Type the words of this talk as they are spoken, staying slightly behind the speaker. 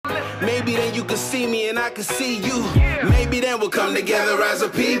Maybe then you can see me and I can see you. Maybe then we'll come together as a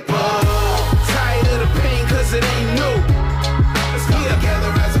people. Tired of the pain cause it ain't new. Let's come together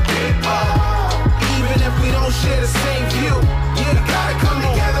as a people. Even if we don't share the same view, we gotta come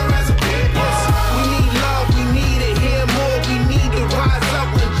together as a people. We need love, we need to hear more. We need to rise up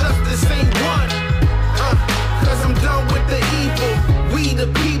when justice ain't won. Cause I'm done with the evil. We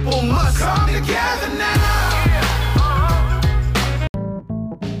the people must come together now.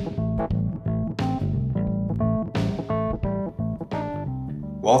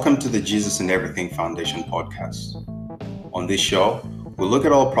 Welcome to the Jesus and Everything Foundation podcast. On this show, we look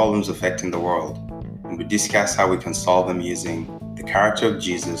at all problems affecting the world and we discuss how we can solve them using the character of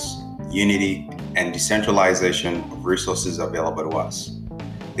Jesus, unity, and decentralization of resources available to us.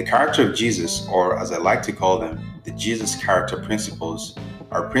 The character of Jesus, or as I like to call them, the Jesus character principles,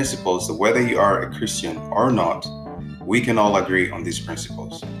 are principles that whether you are a Christian or not, we can all agree on these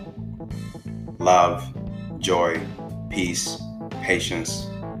principles. Love, joy, peace, patience,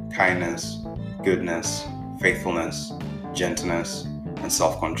 kindness, goodness, faithfulness, gentleness, and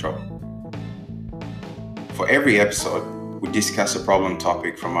self-control. For every episode, we discuss a problem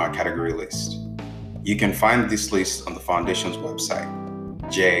topic from our category list. You can find this list on the Foundation's website,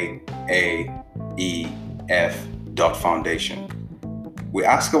 jaef.foundation. We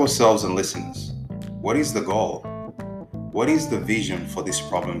ask ourselves and listeners, what is the goal? What is the vision for this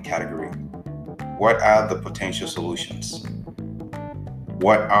problem category? What are the potential solutions?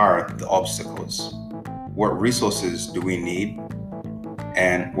 What are the obstacles? What resources do we need?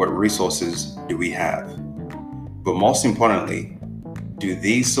 And what resources do we have? But most importantly, do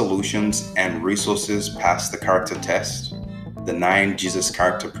these solutions and resources pass the character test, the 9 Jesus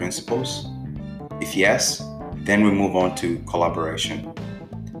character principles? If yes, then we move on to collaboration.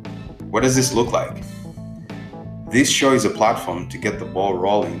 What does this look like? This show is a platform to get the ball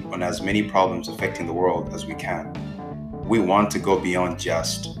rolling on as many problems affecting the world as we can. We want to go beyond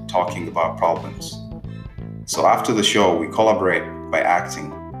just talking about problems. So after the show, we collaborate by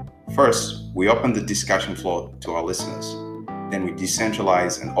acting. First, we open the discussion floor to our listeners. Then we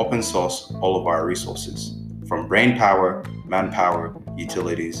decentralize and open source all of our resources, from brain power, manpower,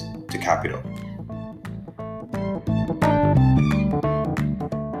 utilities, to capital.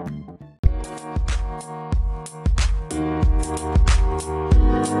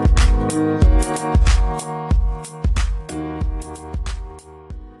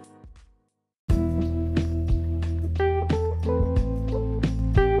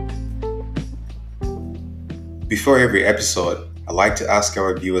 Before every episode, I like to ask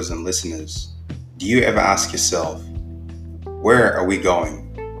our viewers and listeners, do you ever ask yourself, where are we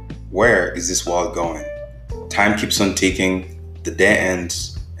going? Where is this world going? Time keeps on ticking, the day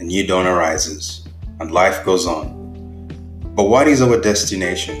ends, a new dawn arises, and life goes on. But what is our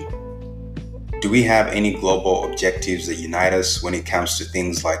destination? Do we have any global objectives that unite us when it comes to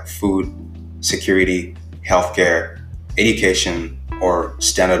things like food, security, healthcare, education, or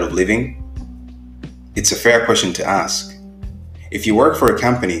standard of living? It's a fair question to ask. If you work for a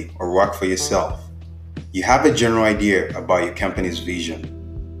company or work for yourself, you have a general idea about your company's vision,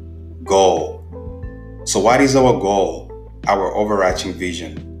 goal. So what is our goal, our overarching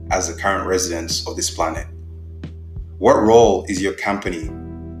vision as the current residents of this planet? What role is your company,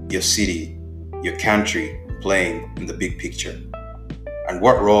 your city, your country playing in the big picture? And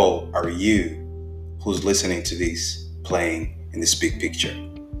what role are you, who's listening to this, playing in this big picture?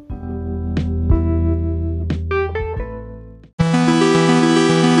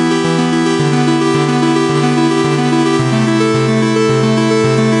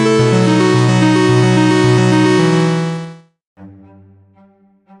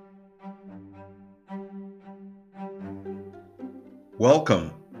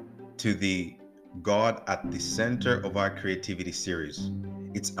 Welcome to the God at the Center of Our Creativity series.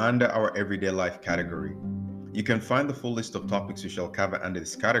 It's under our Everyday Life category. You can find the full list of topics we shall cover under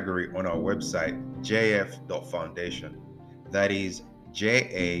this category on our website, jaef.foundation. That is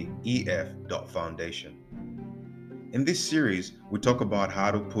jaef.foundation. In this series, we talk about how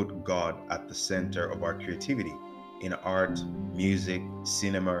to put God at the center of our creativity in art, music,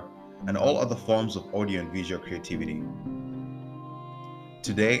 cinema, and all other forms of audio and visual creativity.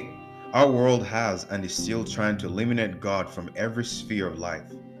 Today, our world has and is still trying to eliminate God from every sphere of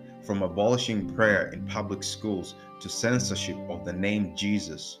life, from abolishing prayer in public schools to censorship of the name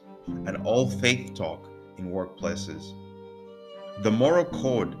Jesus and all faith talk in workplaces. The moral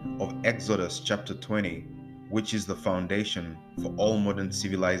code of Exodus chapter 20, which is the foundation for all modern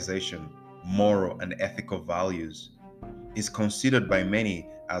civilization, moral and ethical values, is considered by many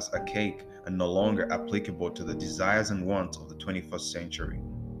as archaic and no longer applicable to the desires and wants of the 21st century.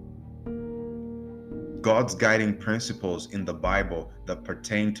 God's guiding principles in the Bible that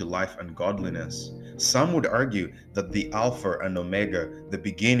pertain to life and godliness. Some would argue that the Alpha and Omega, the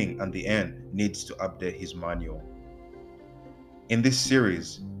beginning and the end, needs to update his manual. In this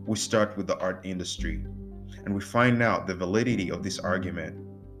series, we start with the art industry and we find out the validity of this argument.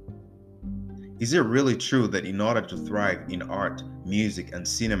 Is it really true that in order to thrive in art, music, and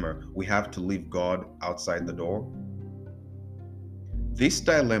cinema, we have to leave God outside the door? This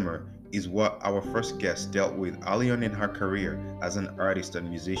dilemma is what our first guest dealt with early on in her career as an artist and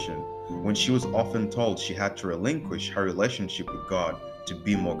musician, when she was often told she had to relinquish her relationship with God to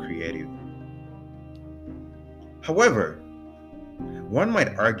be more creative. However, one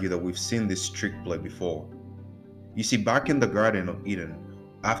might argue that we've seen this trick play before. You see, back in the Garden of Eden,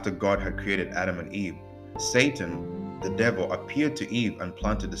 after God had created Adam and Eve, Satan, the devil, appeared to Eve and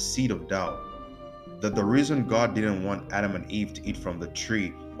planted the seed of doubt that the reason God didn't want Adam and Eve to eat from the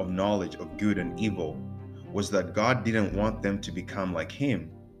tree of knowledge of good and evil was that God didn't want them to become like him.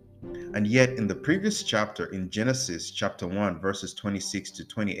 And yet in the previous chapter, in Genesis chapter 1 verses 26 to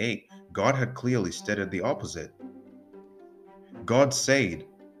 28, God had clearly stated the opposite. God said,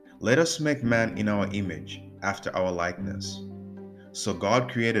 "Let us make man in our image, after our likeness." So God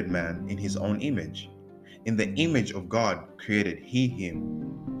created man in his own image. In the image of God created he him.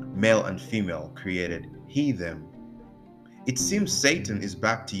 Male and female created he them. It seems Satan is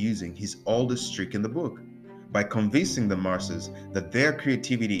back to using his oldest trick in the book, by convincing the masses that their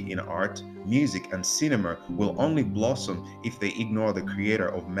creativity in art, music, and cinema will only blossom if they ignore the creator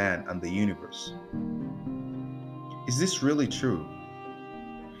of man and the universe. Is this really true?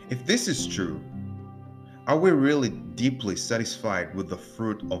 If this is true, are we really deeply satisfied with the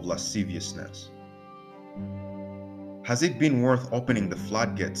fruit of lasciviousness? Has it been worth opening the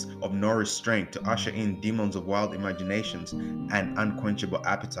floodgates of no restraint to usher in demons of wild imaginations and unquenchable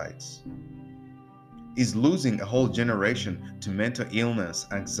appetites? Is losing a whole generation to mental illness,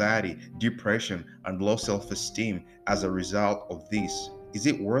 anxiety, depression, and low self-esteem as a result of this, is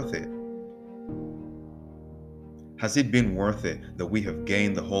it worth it? Has it been worth it that we have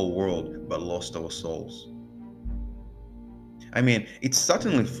gained the whole world but lost our souls? I mean, it's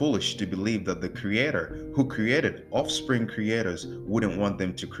certainly foolish to believe that the creator who created offspring creators wouldn't want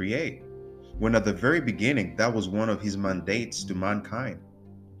them to create, when at the very beginning that was one of his mandates to mankind.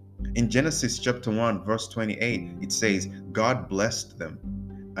 In Genesis chapter 1 verse 28, it says, "God blessed them,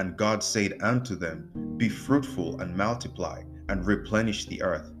 and God said unto them, Be fruitful and multiply, and replenish the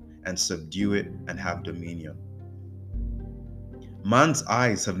earth, and subdue it, and have dominion." Man's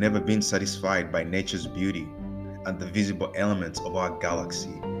eyes have never been satisfied by nature's beauty and the visible elements of our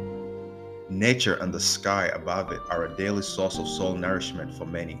galaxy. Nature and the sky above it are a daily source of soul nourishment for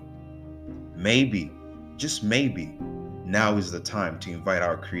many. Maybe, just maybe, now is the time to invite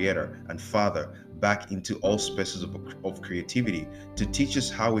our Creator and Father back into all spaces of creativity to teach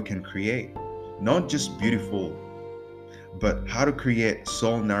us how we can create, not just beautiful, but how to create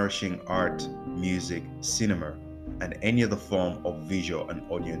soul-nourishing art, music, cinema, and any other form of visual and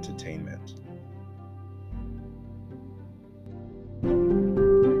audio entertainment.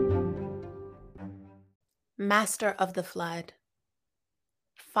 Master of the flood,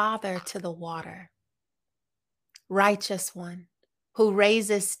 Father to the water, Righteous One, who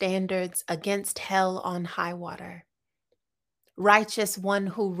raises standards against hell on high water, Righteous One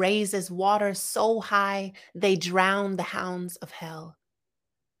who raises waters so high they drown the hounds of hell.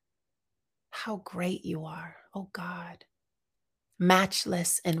 How great you are, O God,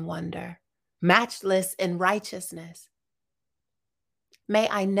 matchless in wonder, matchless in righteousness. May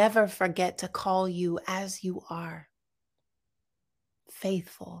I never forget to call you as you are.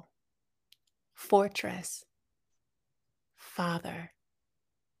 Faithful, fortress, Father,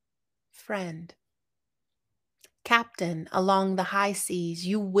 friend, Captain along the high seas,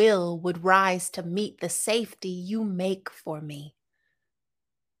 you would rise to meet the safety you make for me.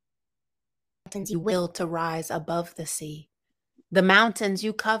 You will to rise above the sea. The mountains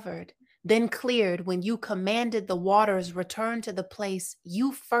you covered, then cleared when you commanded the waters return to the place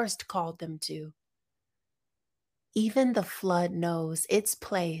you first called them to. Even the flood knows its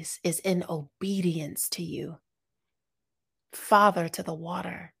place is in obedience to you. Father to the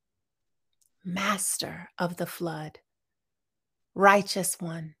water, Master of the flood, Righteous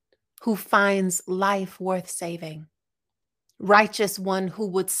One who finds life worth saving, Righteous One who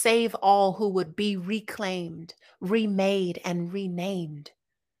would save all who would be reclaimed, remade, and renamed.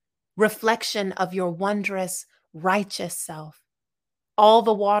 Reflection of your wondrous, righteous self. All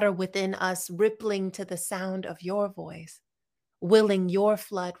the water within us rippling to the sound of your voice, willing your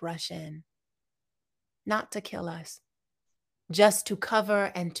flood rush in. Not to kill us, just to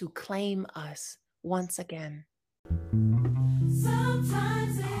cover and to claim us once again.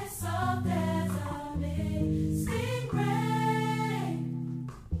 Sometimes it's soft as a misting rain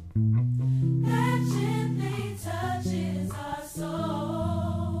that gently touches our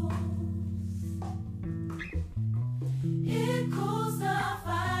souls. It cools the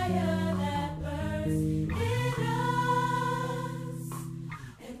fire that burns in us,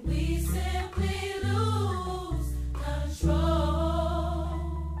 and we simply lose control.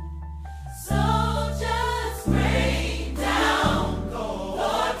 So just rain down,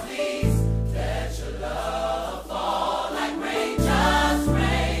 Lord, please let your love fall like rain. Just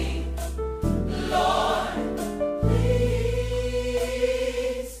rain, Lord, please.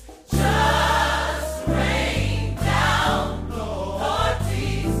 Just rain down, Lord,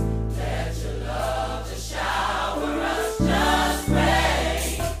 please let your love just shower us. Just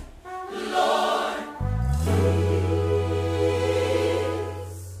rain, Lord, please.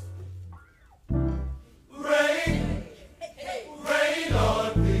 Rain, rain,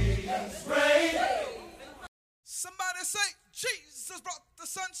 Lord, please, rain. Somebody say, Jesus brought the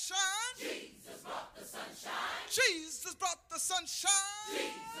sunshine. Jesus brought the sunshine. Jesus brought the sunshine.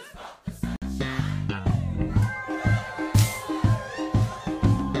 Jesus brought the sunshine.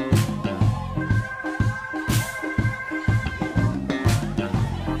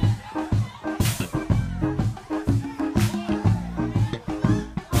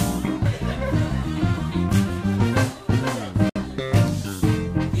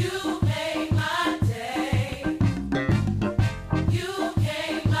 You made my day. You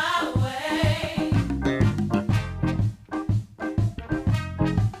came my way.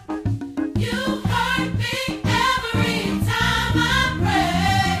 You hurt me every time I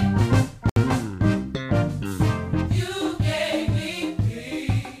pray. You gave me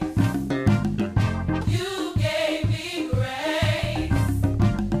peace. You gave me grace.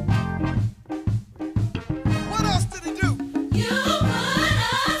 What else did he do? You put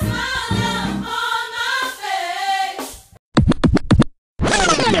a smile upon my face.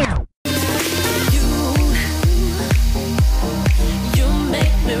 You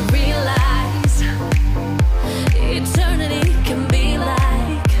make me realize eternity can be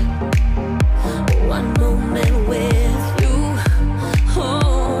like one moment with you.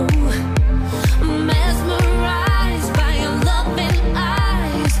 Oh, mesmerized by your loving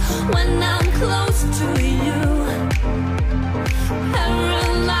eyes when I'm close to you.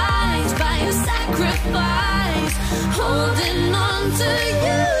 Paralyzed by your sacrifice, holding on to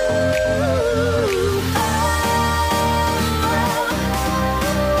you.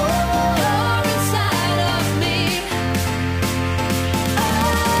 You're inside of me.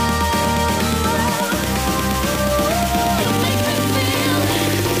 You make me feel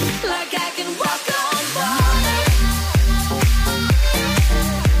like I can walk on water.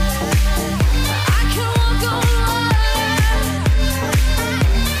 I can walk on water.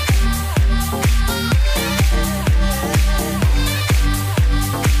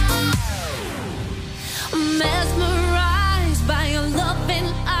 Mesmerized by your loving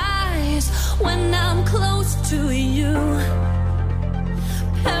eyes when I'm close to you.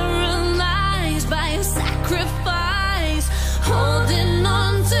 Paralyzed by your sacrifice, holding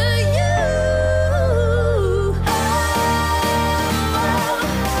on to you.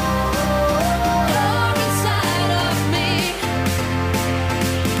 You're inside of me.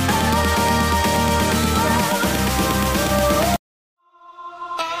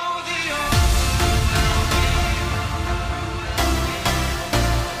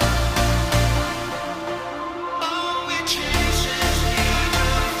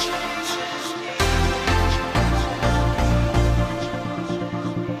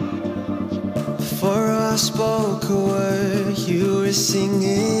 Before I spoke a word, you were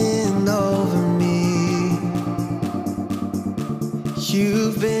singing over me.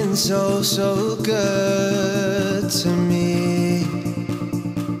 You've been so, so good to me.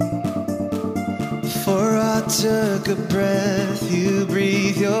 Before I took a breath, you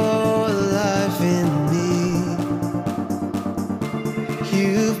breathed your life in me.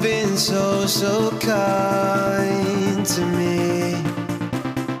 You've been so, so kind to me.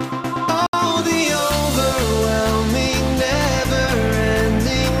 Oh, the overwhelming,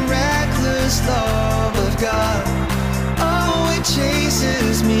 never-ending, reckless love of God. Oh, it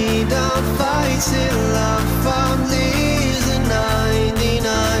chases me down, fights till I found leaves the 99.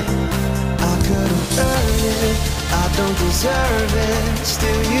 I couldn't earn it, I don't deserve it.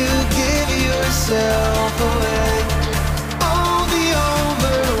 Still you give yourself away. Oh, the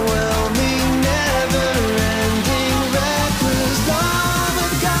overwhelming, never-ending, reckless love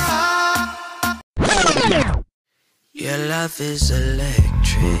of God. Your love is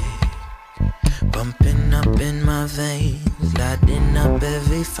electric, veins, lighting up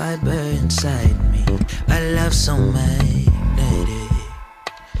every fiber inside me. A love so magnetic,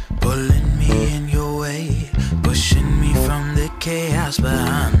 pulling me in your way, pushing me from the chaos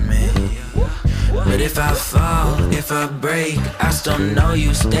behind me. But if I fall, if I break, I still know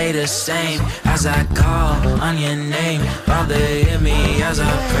you stay the same. As I call on your name, Father, hear me as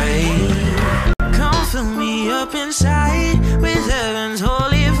I pray. Come fill me up inside with heaven's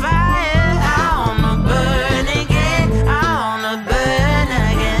holy fire. I wanna burn again, I wanna burn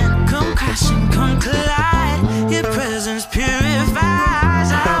again. Come crashing, come collide, your presence purifies.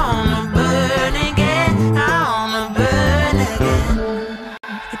 I wanna burn again, I wanna burn again.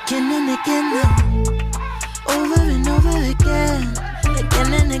 Again and again now, over and over again.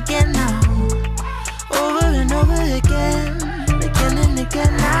 Again and again now, over and over again. Again and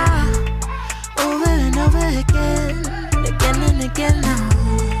again now, over and over again. Again and again now,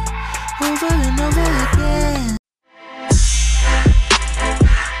 over and over again.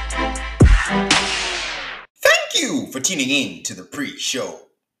 Thank you for tuning in to the pre-show.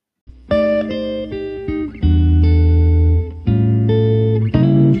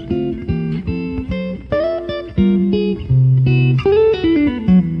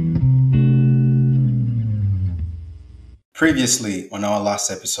 Previously on our last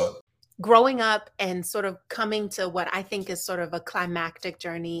episode, Growing up and sort of coming to what I think is sort of a climactic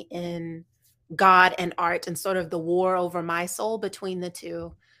journey in God and art and sort of the war over my soul between the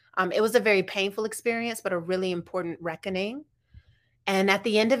two. It was a very painful experience, but a really important reckoning. And at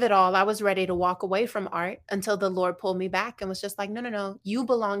the end of it all, I was ready to walk away from art until the Lord pulled me back and was just like, no, no, no, you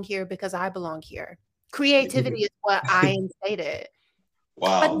belong here because I belong here. Creativity is what I instated. But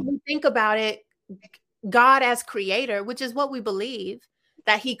wow, when we think about it, God as creator, which is what we believe,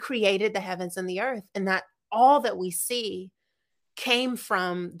 that he created the heavens and the earth, and that all that we see came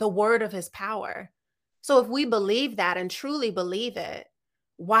from the word of his power. So if we believe that and truly believe it,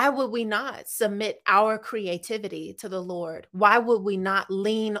 why would we not submit our creativity to the Lord? Why would we not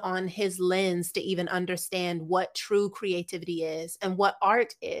lean on his lens to even understand what true creativity is and what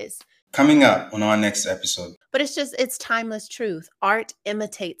art is? coming up on our next episode. But it's timeless truth. Art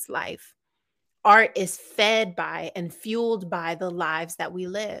imitates life. Art is fed by and fueled by the lives that we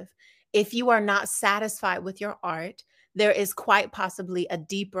live. If you are not satisfied with your art, there is quite possibly a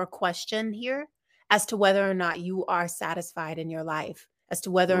deeper question here as to whether or not you are satisfied in your life, as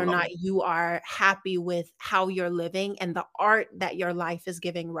to whether or not you are happy with how you're living and the art that your life is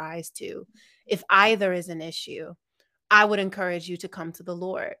giving rise to. If either is an issue, I would encourage you to come to the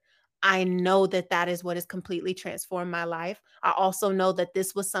Lord. I know that that is what has completely transformed my life. I also know that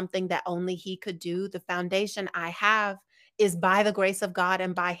this was something that only he could do. The foundation I have is by the grace of God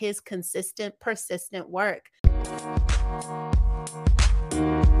and by his consistent, persistent work.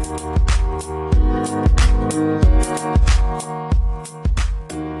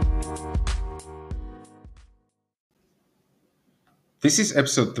 This is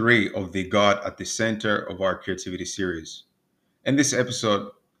episode 3 of the God at the Center of Our Creativity series. In this episode,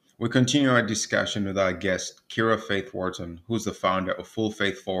 we continue our discussion with our guest, Kira Faith Wharton, who's the founder of Full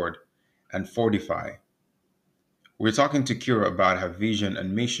Faith Forward and Fortify. We're talking to Kira about her vision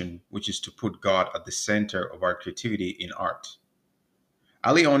and mission, which is to put God at the center of our creativity in art.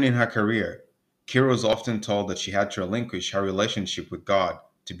 Early on in her career, Kira was often told that she had to relinquish her relationship with God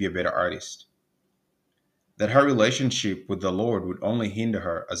to be a better artist, that her relationship with the Lord would only hinder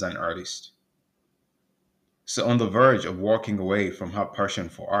her as an artist. So, on the verge of walking away from her passion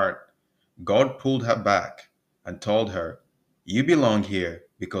for art, God pulled her back and told her, "You belong here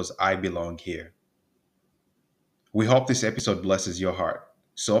because I belong here." We hope this episode blesses your heart.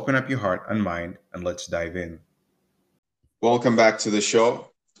 So, open up your heart and mind and let's dive in. Welcome back to the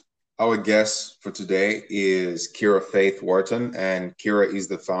show. Our guest for today is Kira Faith Wharton, and Kira is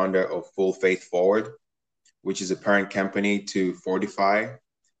the founder of Full Faith Forward, which is a parent company to Fortify.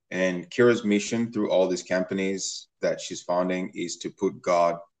 And Kira's mission through all these companies that she's founding is to put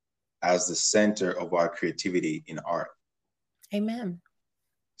God as the center of our creativity in art. Amen.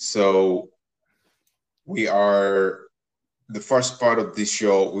 So the first part of this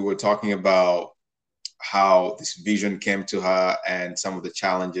show, we were talking about how this vision came to her and some of the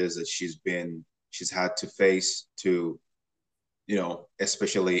challenges that she's had to face to,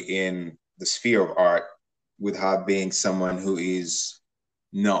 especially in the sphere of art, with her being someone who is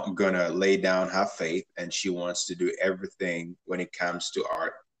not gonna lay down her faith, and she wants to do everything when it comes to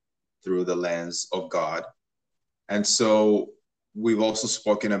art through the lens of God. And so we've also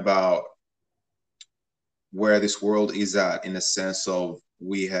spoken about where this world is at, in a sense of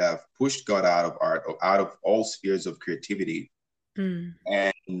we have pushed God out of art, or out of all spheres of creativity.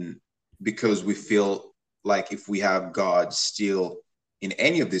 And because we feel like if we have God still in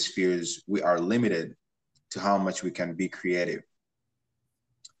any of these spheres, we are limited to how much we can be creative.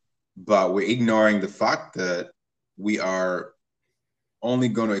 But we're ignoring the fact that we are only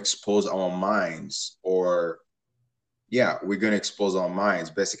going to expose our minds, or yeah, we're going to expose our minds,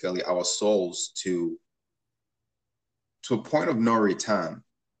 basically our souls, to a point of no return,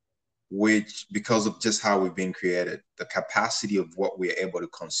 which because of just how we've been created, the capacity of what we're able to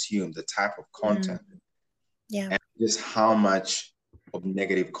consume, the type of content, Yeah. and just how much of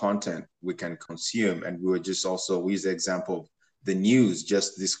negative content we can consume. And we use the example of the news,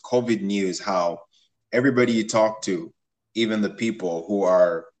 just this COVID news, how everybody you talk to, even the people who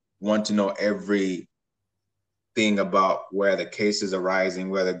want to know everything about where the cases are rising,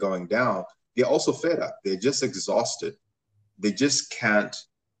 where they're going down, they're also fed up. They're just exhausted. They just can't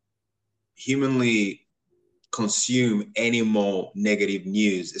humanly consume any more negative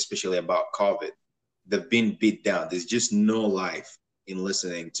news, especially about COVID. They've been beat down. There's just no life in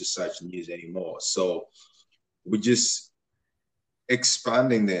listening to such news anymore. So we're just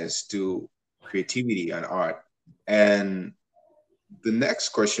expanding this to creativity and art. And the next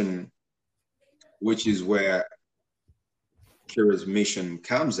question, which is where Kira's mission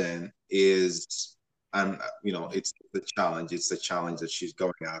comes in, is, and it's the challenge. It's the challenge that she's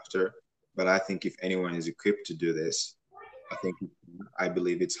going after. But I think if anyone is equipped to do this, I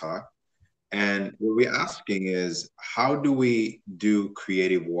believe it's her. And what we're asking is, how do we do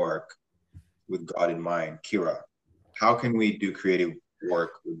creative work with God in mind? Kira, how can we do creative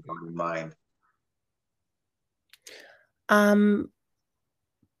work with God in mind?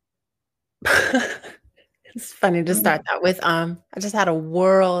 It's funny to start that with. I just had a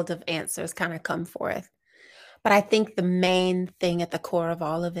world of answers kind of come forth. But I think the main thing at the core of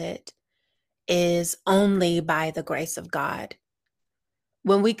all of it is only by the grace of God.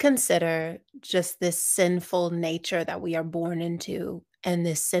 When we consider just this sinful nature that we are born into and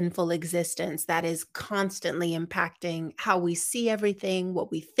this sinful existence that is constantly impacting how we see everything, what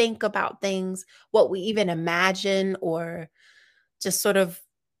we think about things, what we even imagine, or just sort of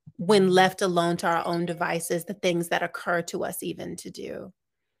when left alone to our own devices, the things that occur to us even to do.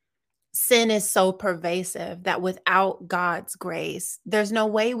 Sin is so pervasive that without God's grace, there's no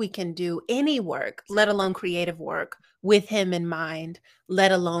way we can do any work, let alone creative work, with Him in mind,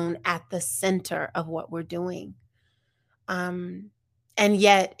 let alone at the center of what we're doing. And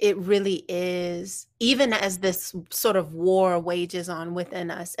yet it really is, even as this sort of war wages on within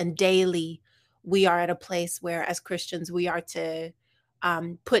us, and daily we are at a place where as Christians, we are to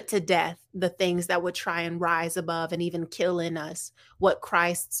put to death the things that would try and rise above and even kill in us what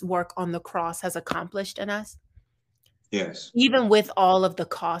Christ's work on the cross has accomplished in us. Yes. Even with all of the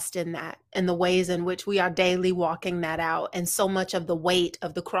cost in that and the ways in which we are daily walking that out. And so much of the weight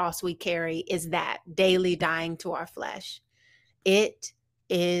of the cross we carry is that daily dying to our flesh. It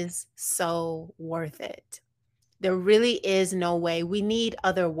is so worth it. There really is no way. We need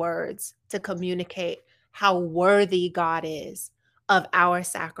other words to communicate how worthy God is of our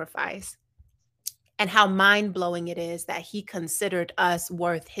sacrifice and how mind-blowing it is that He considered us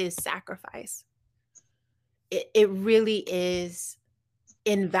worth His sacrifice. It really is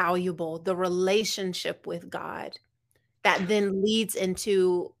invaluable, the relationship with God that then leads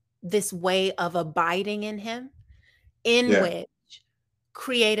into this way of abiding in Him, in which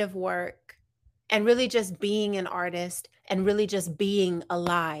creative work and really just being an artist and really just being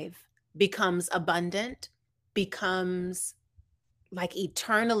alive becomes abundant, becomes like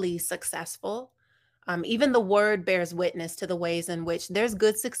eternally successful. Even the word bears witness to the ways in which there's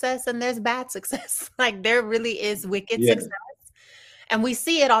good success and there's bad success. Like there really is wicked success. And we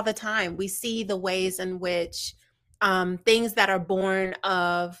see it all the time. We see the ways in which things that are born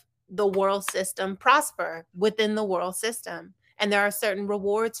of the world system prosper within the world system. And there are certain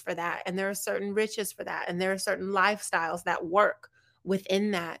rewards for that. And there are certain riches for that. And there are certain lifestyles that work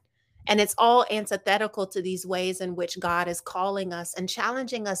within that. And it's all antithetical to these ways in which God is calling us and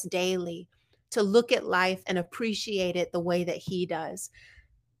challenging us daily to look at life and appreciate it the way that He does,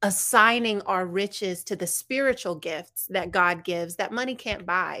 assigning our riches to the spiritual gifts that God gives that money can't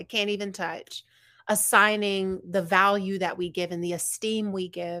buy, can't even touch, assigning the value that we give and the esteem we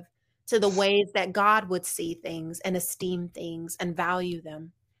give to the ways that God would see things and esteem things and value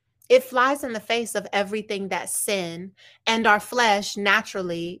them. It flies in the face of everything that sin and our flesh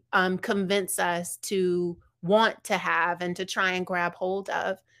naturally convince us to want to have and to try and grab hold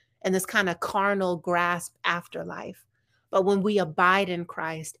of, and this kind of carnal grasp after life. But when we abide in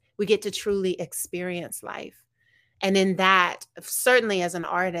Christ, we get to truly experience life. And in that, certainly as an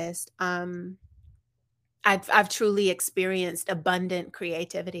artist, I've truly experienced abundant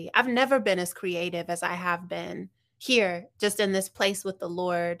creativity. I've never been as creative as I have been here, just in this place with the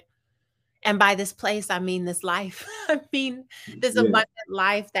Lord. And by this place, I mean this life. I mean this Yeah. abundant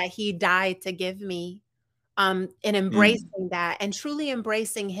life that He died to give me. And Mm. embracing that and truly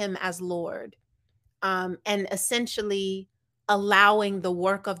embracing Him as Lord. And essentially allowing the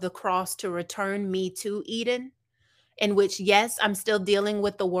work of the cross to return me to Eden, in which, yes, I'm still dealing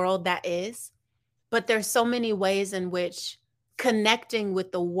with the world that is, but there's so many ways in which connecting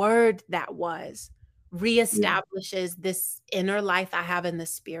with the word that was Yeah. reestablishes this inner life I have in the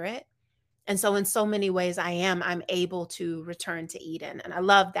spirit. And so in so many ways I'm able to return to Eden. And I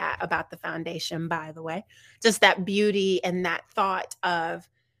love that about the foundation, by the way. Just that beauty and that thought of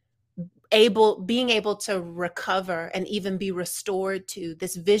being able to recover and even be restored to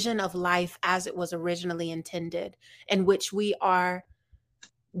this vision of life as it was originally intended, in which we are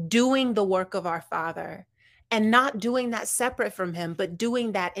doing the work of our Father and not doing that separate from Him, but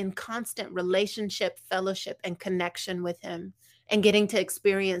doing that in constant relationship, fellowship, and connection with Him, and getting to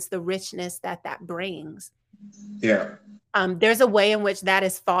experience the richness that that brings. Yeah. There's a way in which that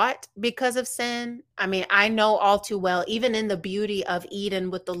is fought because of sin. I mean, I know all too well, even in the beauty of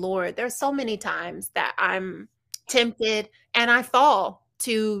Eden with the Lord, there's so many times that I'm tempted and I fall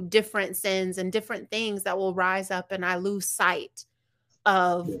to different sins and different things that will rise up, and I lose sight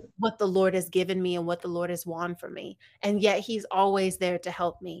of what the Lord has given me and what the Lord has won for me. And yet He's always there to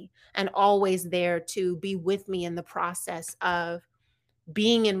help me and always there to be with me in the process of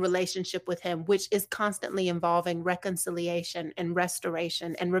being in relationship with Him, which is constantly involving reconciliation and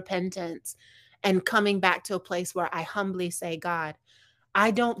restoration and repentance and coming back to a place where I humbly say, God,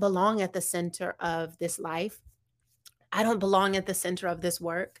 I don't belong at the center of this life. I don't belong at the center of this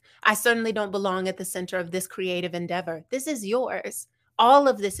work. I certainly don't belong at the center of this creative endeavor. This is yours. All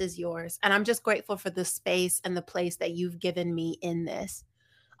of this is yours. And I'm just grateful for the space and the place that you've given me in this.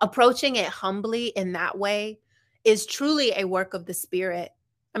 Approaching it humbly in that way is truly a work of the Spirit.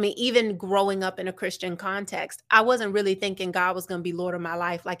 I mean, even growing up in a Christian context, I wasn't really thinking God was going to be Lord of my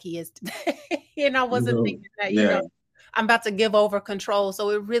life like He is today. I wasn't Mhm. thinking that, Yeah. I'm about to give over control. So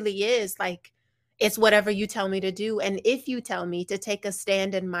it really is like, it's whatever you tell me to do. And if you tell me to take a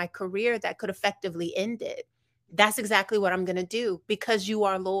stand in my career that could effectively end it, that's exactly what I'm going to do, because you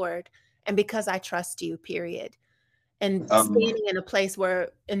are Lord and because I trust you, period. And Um. standing in a place where,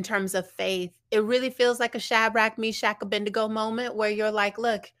 in terms of faith, it really feels like a Shadrach, Meshach, Abednego moment where you're like,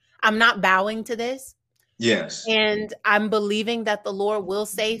 look, I'm not bowing to this. Yes. And I'm believing that the Lord will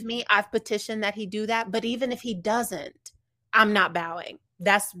save me. I've petitioned that He do that. But even if He doesn't, I'm not bowing.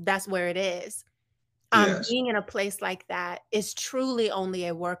 That's where it is. Yes. Being in a place like that is truly only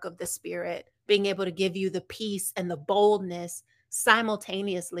a work of the Spirit, being able to give you the peace and the boldness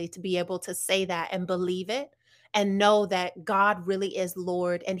simultaneously to be able to say that and believe it and know that God really is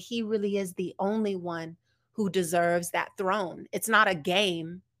Lord and He really is the only one who deserves that throne. It's not a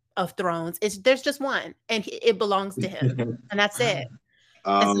game of thrones. There's just one, and it belongs to Him. And that's it.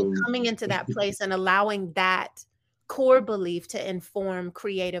 And so um. coming into that place and allowing that core belief to inform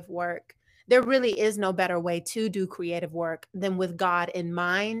creative work, there really is no better way to do creative work than with God in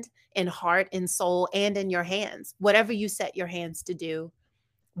mind, in heart, in soul, and in your hands. Whatever you set your hands to do,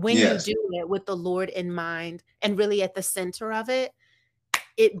 when you Yes. do it with the Lord in mind and really at the center of it,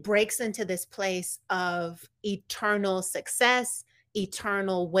 it breaks into this place of eternal success,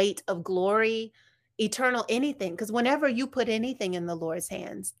 eternal weight of glory, eternal anything. Because whenever you put anything in the Lord's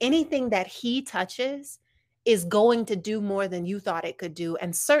hands, anything that He touches is going to do more than you thought it could do,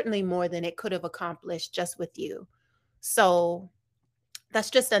 and certainly more than it could have accomplished just with you. So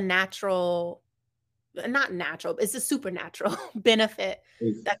that's just a natural, not natural, it's a supernatural benefit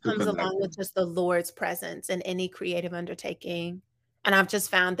It's that comes along supernatural. with just the Lord's presence in any creative undertaking. And I've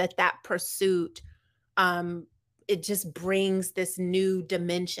just found that that pursuit, um, it just brings this new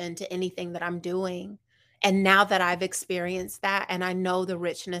dimension to anything that I'm doing. And now that I've experienced that and I know the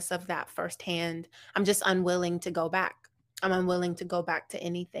richness of that firsthand, I'm just unwilling to go back. I'm unwilling to go back to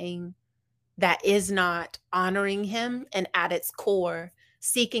anything that is not honoring Him and at its core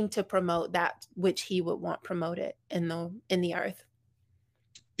seeking to promote that which He would want promoted in the earth.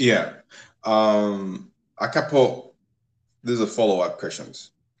 Yeah. A couple. These are follow-up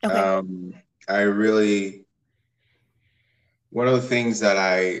questions. Okay. Um. I really. One of the things that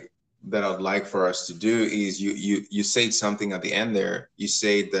I'd like for us to do is you said something at the end there. You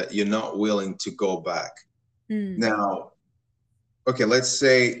said that you're not willing to go back. Mm, Now, okay, let's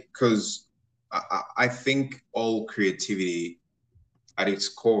say, because I think all creativity at its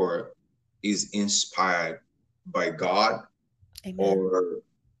core is inspired by God amen. or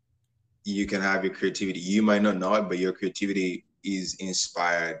you can have your creativity. You might not know it, but your creativity is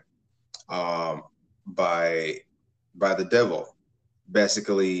inspired um, by the devil.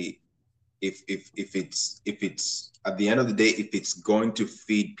 Basically, if it's at the end of the day, if it's going to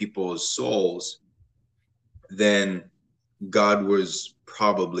feed people's souls, then God was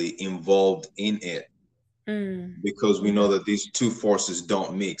probably involved in it, Mm. because we know Mhm. that these two forces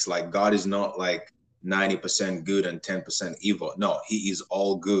don't mix. Like God is not like 90% good and 10% evil. No, he is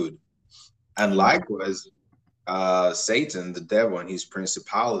all good. And Amen. likewise, Satan, the devil, and his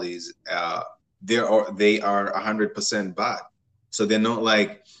principalities, they are 100% bad. So they're not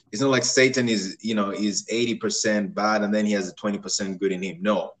like, it's not like Satan is 80% bad and then he has a 20% good in him.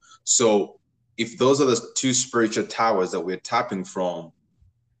 No. So if those are the two spiritual towers that we're tapping from,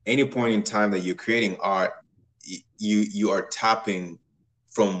 any point in time that you're creating art, you are tapping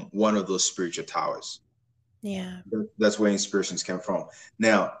from one of those spiritual towers. Yeah. That's where inspirations come from.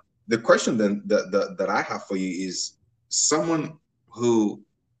 Now, the question then that I have for you is, someone who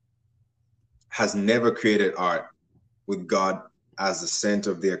has never created art with God as the center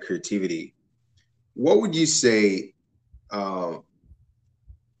of their creativity, what would you say? Uh,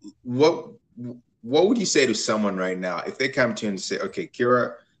 what what would you say to someone right now if they come to you and say, "Okay,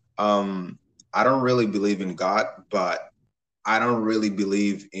 Kira, um, I don't really believe in God, but I don't really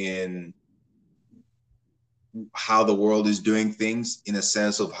believe in how the world is doing things, in a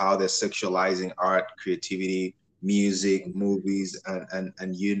sense of how they're sexualizing art, creativity, music, movies,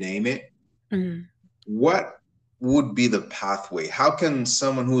 and you name it." Mhm. What would be the pathway? How can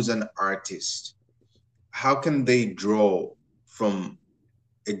someone who's an artist, how can they draw from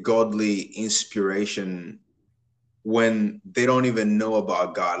a godly inspiration when they don't even know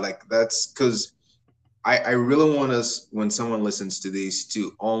about God? Like, that's because I really want us, when someone listens to this,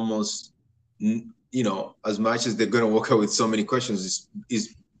 to almost, as much as they're going to walk away with so many questions,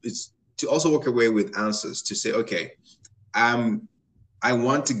 is to also walk away with answers, to say, okay, I'm I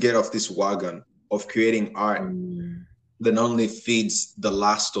want to get off this wagon of creating art Mm. that not only feeds the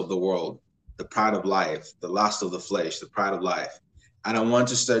lust of the world, the pride of life, the lust of the flesh, the pride of life, and I want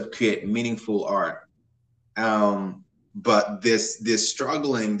to start create meaningful art. But this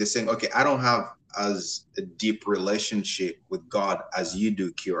struggling, they're saying, okay, I don't have as a deep relationship with God as you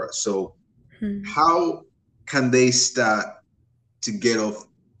do, Kira. So Mhm. how can they start to get off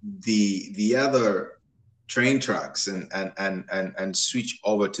the other train tracks and switch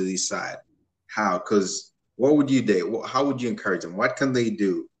over to this side? How? Because what would you do? How would you encourage them? What can they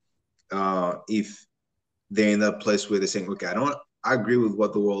do if they're in that place where they're saying, okay, I agree with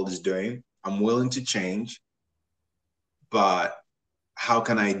what the world is doing. I'm willing to change, but how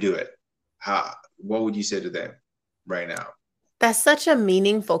can I do it? What would you say to them right now? That's such a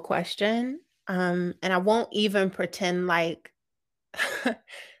meaningful question. And I won't even pretend like I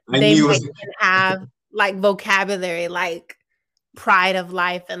they knew it might was. even have like vocabulary like pride of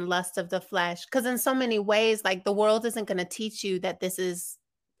life and lust of the flesh. Because in so many ways, like the world isn't going to teach you that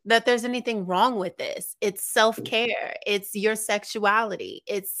that there's anything wrong with this. It's self-care, it's your sexuality,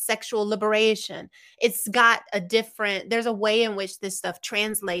 it's sexual liberation. It's got there's a way in which this stuff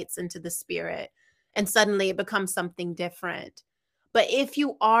translates into the spirit, and suddenly it becomes something different. But if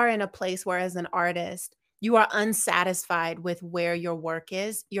you are in a place where, as an artist, you are unsatisfied with where your work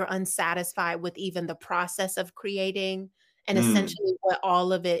is, you're unsatisfied with even the process of creating, and Mm, essentially what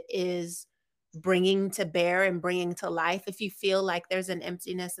all of it is bringing to bear and bringing to life, if you feel like there's an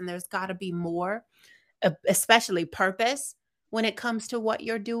emptiness and there's got to be more, especially purpose when it comes to what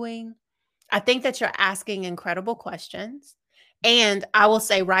you're doing, I think that you're asking incredible questions. And I will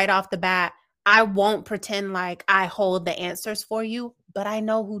say right off the bat, I won't pretend like I hold the answers for you, but I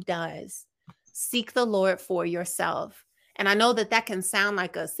know who does. Seek the Lord for yourself. And I know that that can sound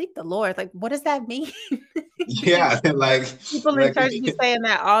like a seek the Lord. Like, what does that mean? yeah, like People in like church be saying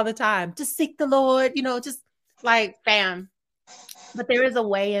that all the time. Just seek the Lord, just like bam. But there is a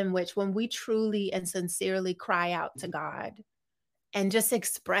way in which when we truly and sincerely cry out to God and just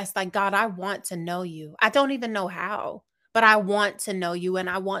express, like, God, I want to know you. I don't even know how, but I want to know you and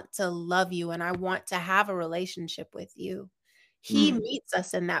I want to love you and I want to have a relationship with you. He mm, meets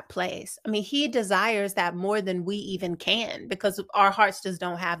us in that place. I mean, he desires that more than we even can, because our hearts just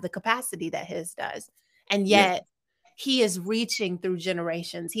don't have the capacity that his does. And yeah. yet, he is reaching through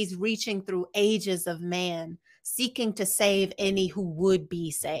generations. He's reaching through ages of man, seeking to save any who would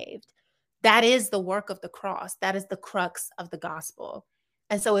be saved. That is the work of the cross. That is the crux of the gospel.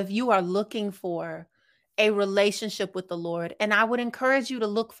 And so, if you are looking for a relationship with the Lord, and I would encourage you to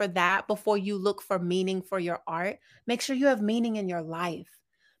look for that before you look for meaning for your art, make sure you have meaning in your life.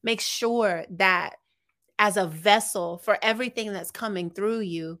 Make sure that as a vessel for everything that's coming through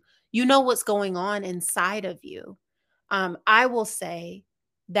you, You know what's going on inside of you. I will say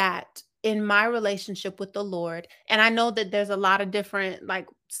that in my relationship with the Lord, and I know that there's a lot of different, like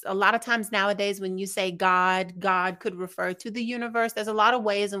a lot of times nowadays when you say God, God could refer to the universe. There's a lot of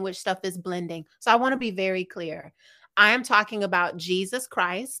ways in which stuff is blending. So I want to be very clear. I am talking about Jesus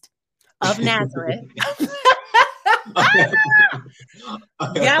Christ of Nazareth.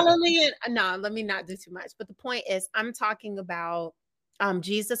 Galilean. No, let me not do too much. But the point is, I'm talking about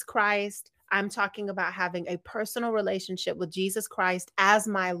Jesus Christ. I'm talking about having a personal relationship with Jesus Christ as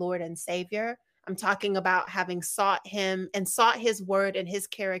my Lord and Savior. I'm talking about having sought him and sought his word and his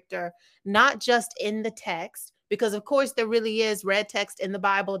character, not just in the text, because of course there really is red text in the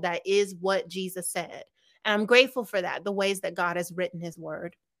Bible that is what Jesus said. And I'm grateful for that, the ways that God has written his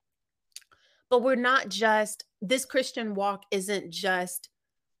word. But we're not just, this Christian walk isn't just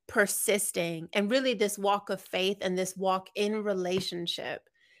persisting. And really, this walk of faith and this walk in relationship,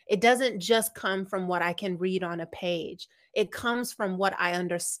 it doesn't just come from what I can read on a page. It comes from what I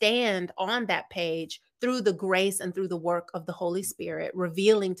understand on that page through the grace and through the work of the Holy Spirit,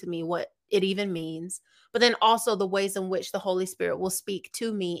 revealing to me what it even means. But then also the ways in which the Holy Spirit will speak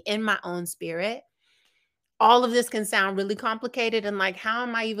to me in my own spirit. All of this can sound really complicated and like, how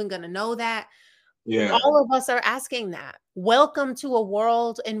am I even going to know that? Yeah. All of us are asking that. Welcome to a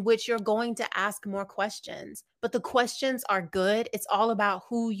world in which you're going to ask more questions, but the questions are good. It's all about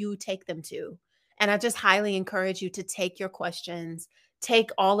who you take them to. And I just highly encourage you to take your questions, take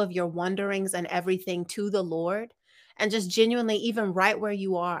all of your wonderings and everything to the Lord, and just genuinely, even right where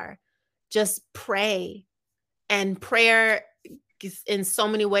you are, just pray. And prayer in so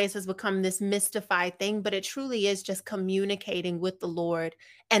many ways has become this mystified thing, but it truly is just communicating with the Lord.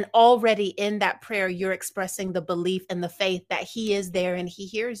 And already in that prayer, you're expressing the belief and the faith that he is there and he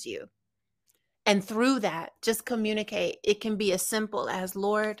hears you. And through that, just communicate. It can be as simple as,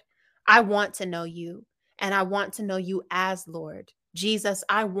 Lord, I want to know you, and I want to know you as Lord. Jesus,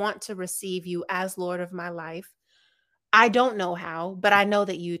 I want to receive you as Lord of my life. I don't know how, but I know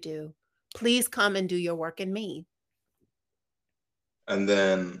that you do. Please come and do your work in me. And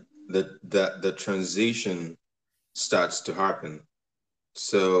then the transition starts to happen.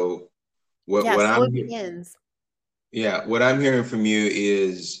 So what Yeah, what so it I'm begins. what I'm hearing from you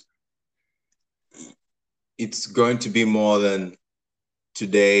is it's going to be more than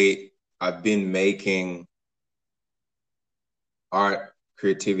today. I've been making art,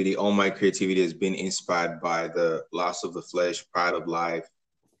 creativity. All my creativity has been inspired by the loss of the flesh, pride of life.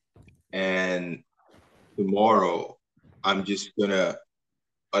 And tomorrow, I'm just gonna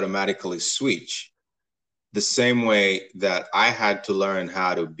automatically switch the same way that I had to learn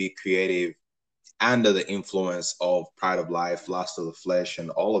how to be creative under the influence of pride of life, lust of the flesh,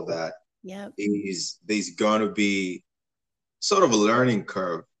 and all of that. Yep. Is there's gonna be sort of a learning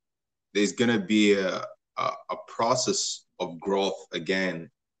curve. There's gonna be a process of growth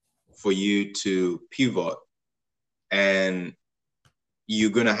again for you to pivot, and you're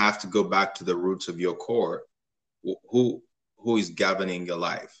gonna have to go back to the roots of your core. Who who is governing your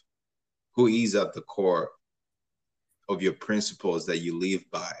life? Who is at the core of your principles that you live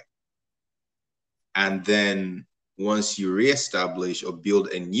by? And then once you reestablish or build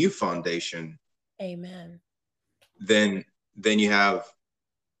a new foundation, Amen. then you have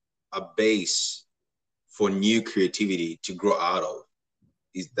a base for new creativity to grow out of.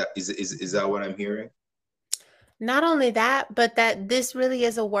 Is that what I'm hearing? Not only that, but that this really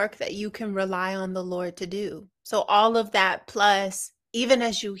is a work that you can rely on the Lord to do. So, all of that, plus, even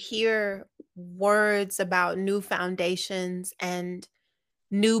as you hear words about new foundations and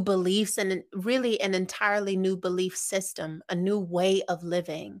new beliefs, and really an entirely new belief system, a new way of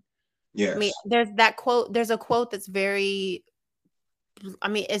living. I mean, Yes. there's that quote, there's a quote that's very, I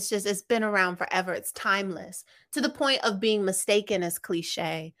mean, it's been around forever. It's timeless to the point of being mistaken as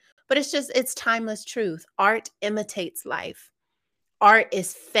cliche, but it's timeless truth. Art imitates life. Art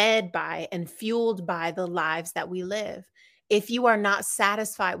is fed by and fueled by the lives that we live. If you are not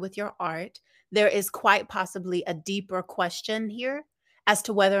satisfied with your art, there is quite possibly a deeper question here as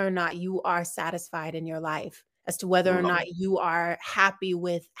to whether or not you are satisfied in your life, as to whether or not you are happy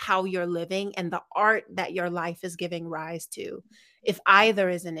with how you're living and the art that your life is giving rise to. If either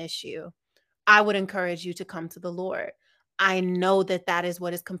is an issue, I would encourage you to come to the Lord. I know that that is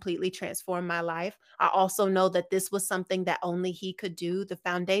what has completely transformed my life. I also know that this was something that only He could do. The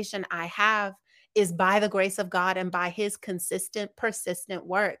foundation I have is by the grace of God and by His consistent, persistent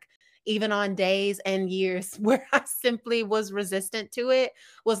work. even on days and years where I simply was resistant to it,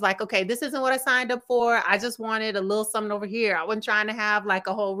 was like, okay, this isn't what I signed up for. I just wanted a little something over here. I wasn't trying to have like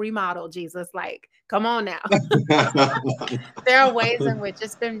a whole remodel, Jesus. Like, come on now. There are ways in which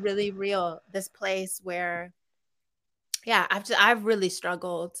it's been really real. This place where, yeah, I've really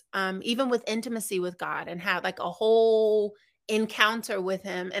struggled, even with intimacy with God, and had like a whole encounter with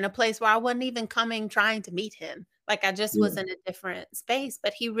Him in a place where I wasn't even coming trying to meet Him. Like I just was Yeah. in a different space,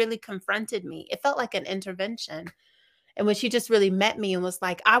 but He really confronted me. It felt like an intervention in which He just really met me and was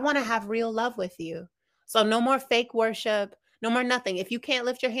like, I want to have real love with you. So no more fake worship, no more nothing. If you can't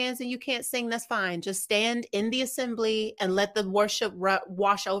lift your hands and you can't sing, that's fine. Just stand in the assembly and let the worship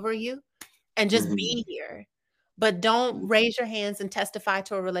wash over you and just Mhm. be here. But don't raise your hands and testify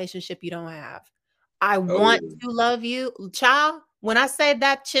to a relationship you don't have. I Oh, want yeah. to love you. Child, when I said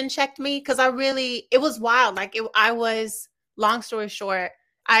that, chin checked me because it was wild. Long story short,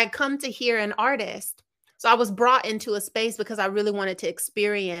 I had come to hear an artist. So I was brought into a space because I really wanted to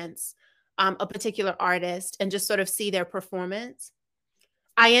experience a particular artist and just sort of see their performance.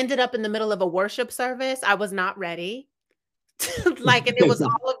 I ended up in the middle of a worship service. I was not ready. Like, and it was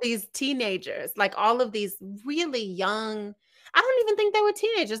all of these teenagers, like all of these really young, I don't even think they were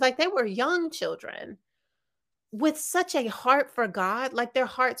teenagers, like they were young children with such a heart for God. Like their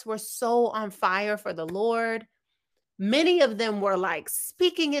hearts were so on fire for the Lord. Many of them were like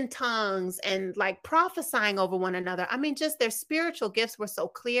speaking in tongues and like prophesying over one another. I mean, just their spiritual gifts were so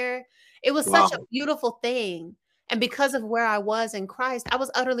clear. It was such a Wow. beautiful thing. And because of where I was in Christ, I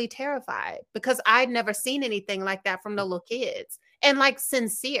was utterly terrified because I'd never seen anything like that from the little kids. And like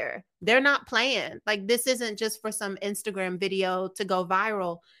sincere, they're not playing. Like this isn't just for some Instagram video to go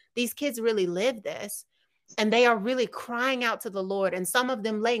viral. These kids really live this. And they are really crying out to the Lord. And some of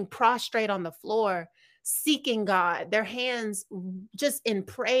them laying prostrate on the floor, seeking God, their hands just in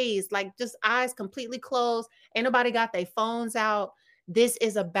praise, like just eyes completely closed. Ain't nobody got their phones out. This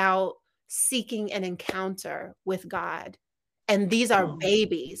is about seeking an encounter with God. And these are Wow.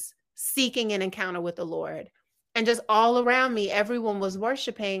 babies seeking an encounter with the Lord. And just all around me, everyone was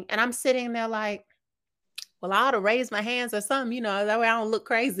worshiping. And I'm sitting there like, well, I ought to raise my hands or something, that way I don't look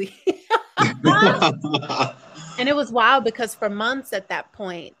crazy. And it was wild because for months at that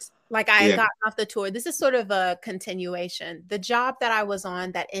point, like I had Yeah. gotten off the tour. This is sort of a continuation. The job that I was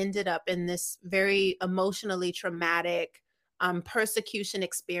on that ended up in this very emotionally traumatic persecution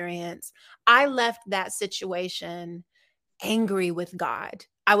experience, I left that situation angry with God.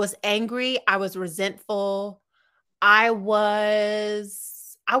 I was angry. I was resentful. I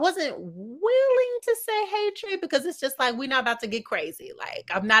wasn't willing to say hatred because it's just like we're not about to get crazy. Like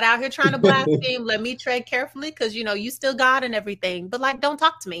I'm not out here trying to blaspheme. Let me tread carefully because you still God and everything. But like don't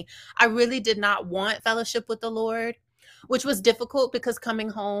talk to me. I really did not want fellowship with the Lord, which was difficult because coming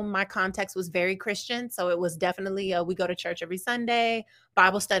home, my context was very Christian. So it was definitely we go to church every Sunday,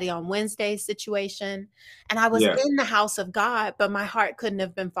 Bible study on Wednesdays situation. And I was Yeah. in the house of God, but my heart couldn't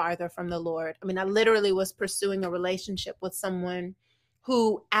have been farther from the Lord. I mean, I literally was pursuing a relationship with someone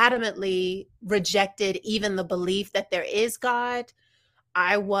who adamantly rejected even the belief that there is God.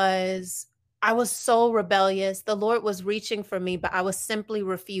 I was I was so rebellious. The Lord was reaching for me, but I was simply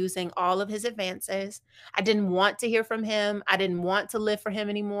refusing all of his advances. I didn't want to hear from him. I didn't want to live for him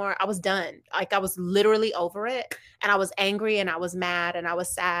anymore. I was done. Like I was literally over it. And I was angry and I was mad and I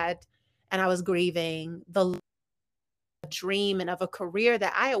was sad and I was grieving the dream and of a career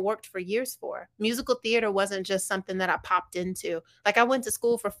that I had worked for years for. Musical theater wasn't just something that I popped into. Like I went to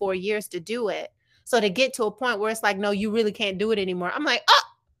school for 4 years to do it. So to get to a point where it's like, no, you really can't do it anymore. I'm like, oh,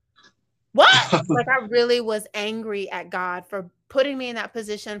 what? Like I really was angry at God for putting me in that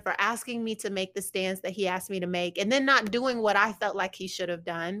position, for asking me to make the stance that he asked me to make, and then not doing what I felt like he should have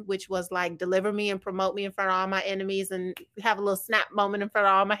done, which was like deliver me and promote me in front of all my enemies and have a little snap moment in front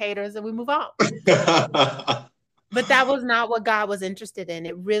of all my haters and we move on. But that was not what God was interested in.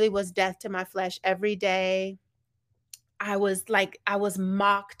 It really was death to my flesh every day. I was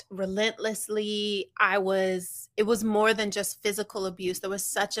mocked relentlessly. It was more than just physical abuse. There was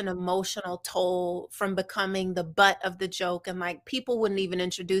such an emotional toll from becoming the butt of the joke. And like people wouldn't even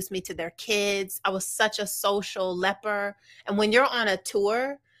introduce me to their kids. I was such a social leper. And when you're on a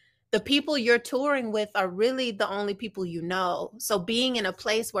tour, the people you're touring with are really the only people you know. So being in a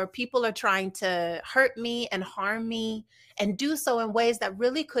place where people are trying to hurt me and harm me and do so in ways that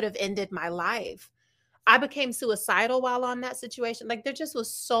really could have ended my life. I became suicidal while on that situation. Like there just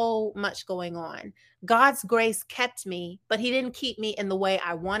was so much going on. God's grace kept me, but he didn't keep me in the way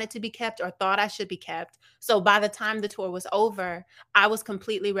I wanted to be kept or thought I should be kept. So by the time the tour was over, I was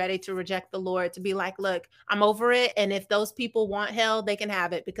completely ready to reject the Lord, to be like, look, I'm over it. And if those people want hell, they can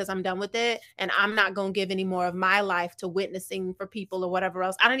have it because I'm done with it. And I'm not going to give any more of my life to witnessing for people or whatever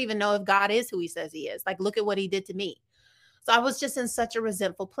else. I don't even know if God is who he says he is. Like, look at what he did to me. So I was just in such a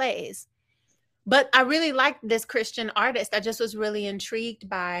resentful place. But I really liked this Christian artist. I just was really intrigued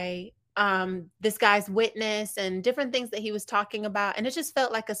by this guy's witness and different things that he was talking about. And it just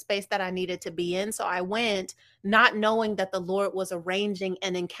felt like a space that I needed to be in. So I went not knowing that the Lord was arranging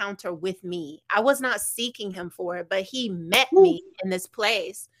an encounter with me. I was not seeking him for it, but he met me in this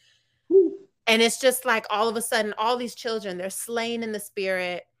place. And it's just like all of a sudden, all these children, they're slain in the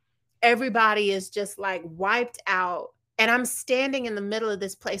spirit. Everybody is just like wiped out. And I'm standing in the middle of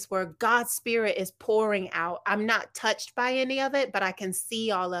this place where God's spirit is pouring out. I'm not touched by any of it, but I can see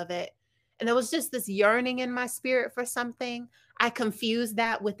all of it. And there was just this yearning in my spirit for something. I confused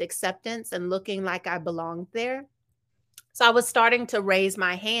that with acceptance and looking like I belonged there. So I was starting to raise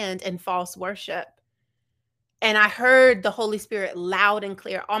my hand in false worship. And I heard the Holy Spirit loud and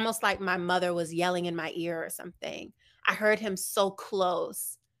clear, almost like my mother was yelling in my ear or something. I heard him so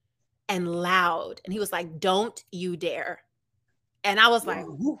close and loud. And he was like, don't you dare. And I was like,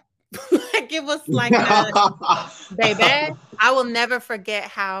 whoo. Like it was like, baby, I will never forget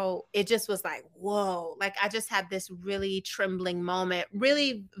how it just was like, whoa. Like I just had this really trembling moment,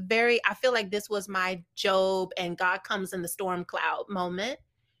 really I feel like this was my Job and God comes in the storm cloud moment.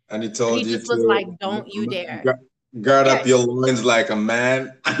 And he told He you just was to like, don't you dare. guard Yes. up your loins like a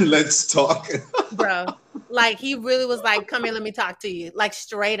man and let's talk. Bro, like he really was like, come here, let me talk to you. Like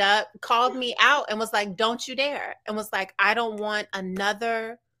straight up called me out and was like, don't you dare. And was like, I don't want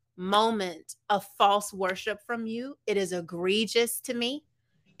another moment of false worship from you. It is egregious to me.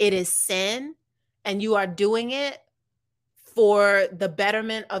 It is sin. And you are doing it for the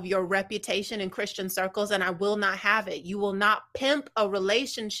betterment of your reputation in Christian circles. And I will not have it. You will not pimp a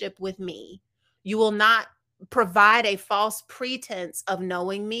relationship with me. You will not provide a false pretense of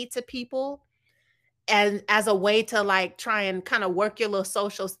knowing me to people and as a way to like try and kind of work your little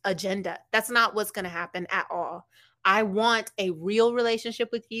social agenda. That's not what's going to happen at all. I want a real relationship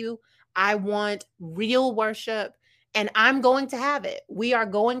with you. I want real worship, and I'm going to have it. We are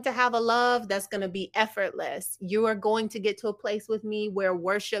going to have a love that's going to be effortless. You are going to get to a place with me where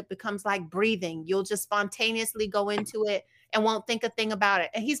worship becomes like breathing. You'll just spontaneously go into it and won't think a thing about it.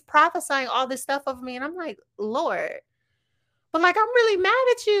 And he's prophesying all this stuff over me. And I'm like, Lord, but like, I'm really mad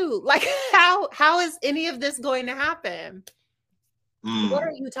at you. Like, how is any of this going to happen? What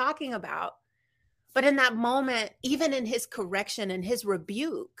are you talking about? But in that moment, even in his correction and his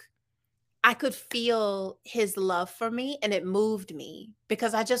rebuke, I could feel his love for me, and it moved me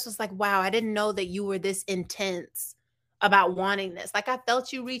because I just was like, wow, I didn't know that you were this intense about wanting this. Like I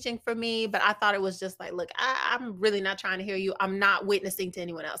felt you reaching for me, but I thought it was just like, look, I'm really not trying to hear you. I'm not witnessing to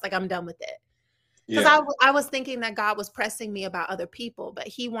anyone else. Like I'm done with it. Because I was thinking that God was pressing me about other people, but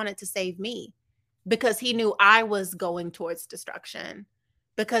he wanted to save me because he knew I was going towards destruction,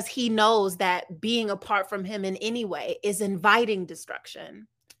 because he knows that being apart from him in any way is inviting destruction.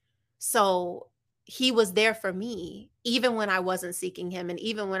 So he was there for me, even when I wasn't seeking him. And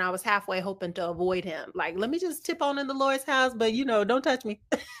even when I was halfway hoping to avoid him, like, let me just tip on in the Lord's house, but don't touch me.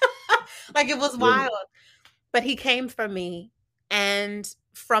 Like it was wild, but he came for me. And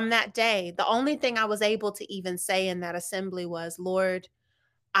from that day, the only thing I was able to even say in that assembly was, Lord,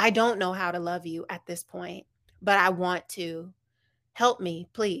 I don't know how to love you at this point, but I want to. Help me,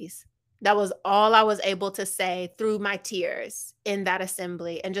 please. That was all I was able to say through my tears in that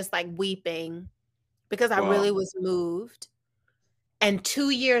assembly and just like weeping because I really was moved. And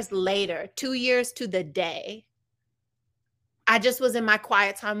 2 years later, 2 years to the day, I just was in my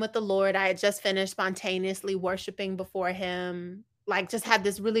quiet time with the Lord. I had just finished spontaneously worshiping before him, like just had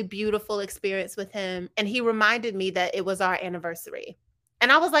this really beautiful experience with him. And he reminded me that it was our anniversary.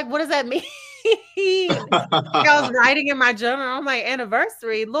 And I was like, what does that mean? Like I was writing in my journal. I'm like,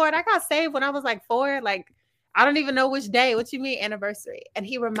 anniversary? Lord, I got saved when I was like 4. Like, I don't even know which day. What you mean anniversary? And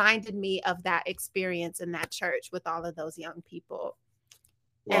he reminded me of that experience in that church with all of those young people.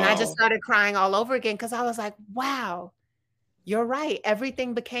 Wow. And I just started crying all over again because I was like, wow, you're right.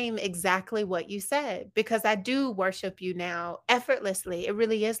 Everything became exactly what you said because I do worship you now effortlessly. It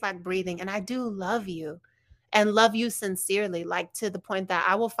really is like breathing. And I do love you. And love you sincerely, like to the point that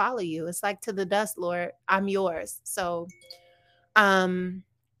I will follow you. It's like to the dust, Lord, I'm yours. So,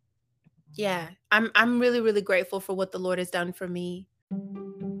 yeah, I'm really, really grateful for what the Lord has done for me.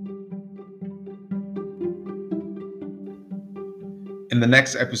 In the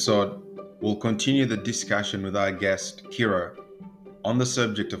next episode, we'll continue the discussion with our guest, Kira, on the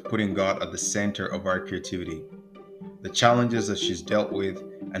subject of putting God at the center of our creativity, the challenges that she's dealt with,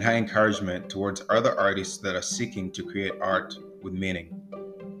 and her encouragement towards other artists that are seeking to create art with meaning.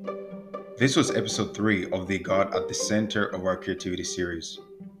 This was episode 3 of the God at the Center of Our Creativity series.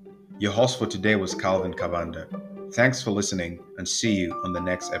 Your host for today was Calvin Cavanda. Thanks for listening, and see you on the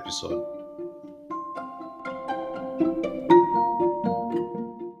next episode.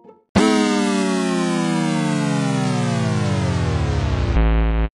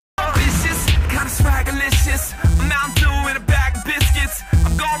 Vicious, kinda swagalicious. A Mountain Dew in a bag of biscuits.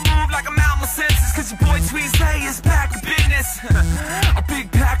 I'm gonna move like I'm out my senses, cause your boy Tweezley is back in business. A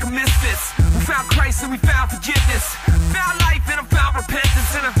big pack of misfits. We found Christ and we found forgiveness. Found life and I found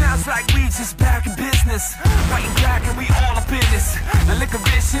repentance. And it sounds like we just back in business. Fighting back and we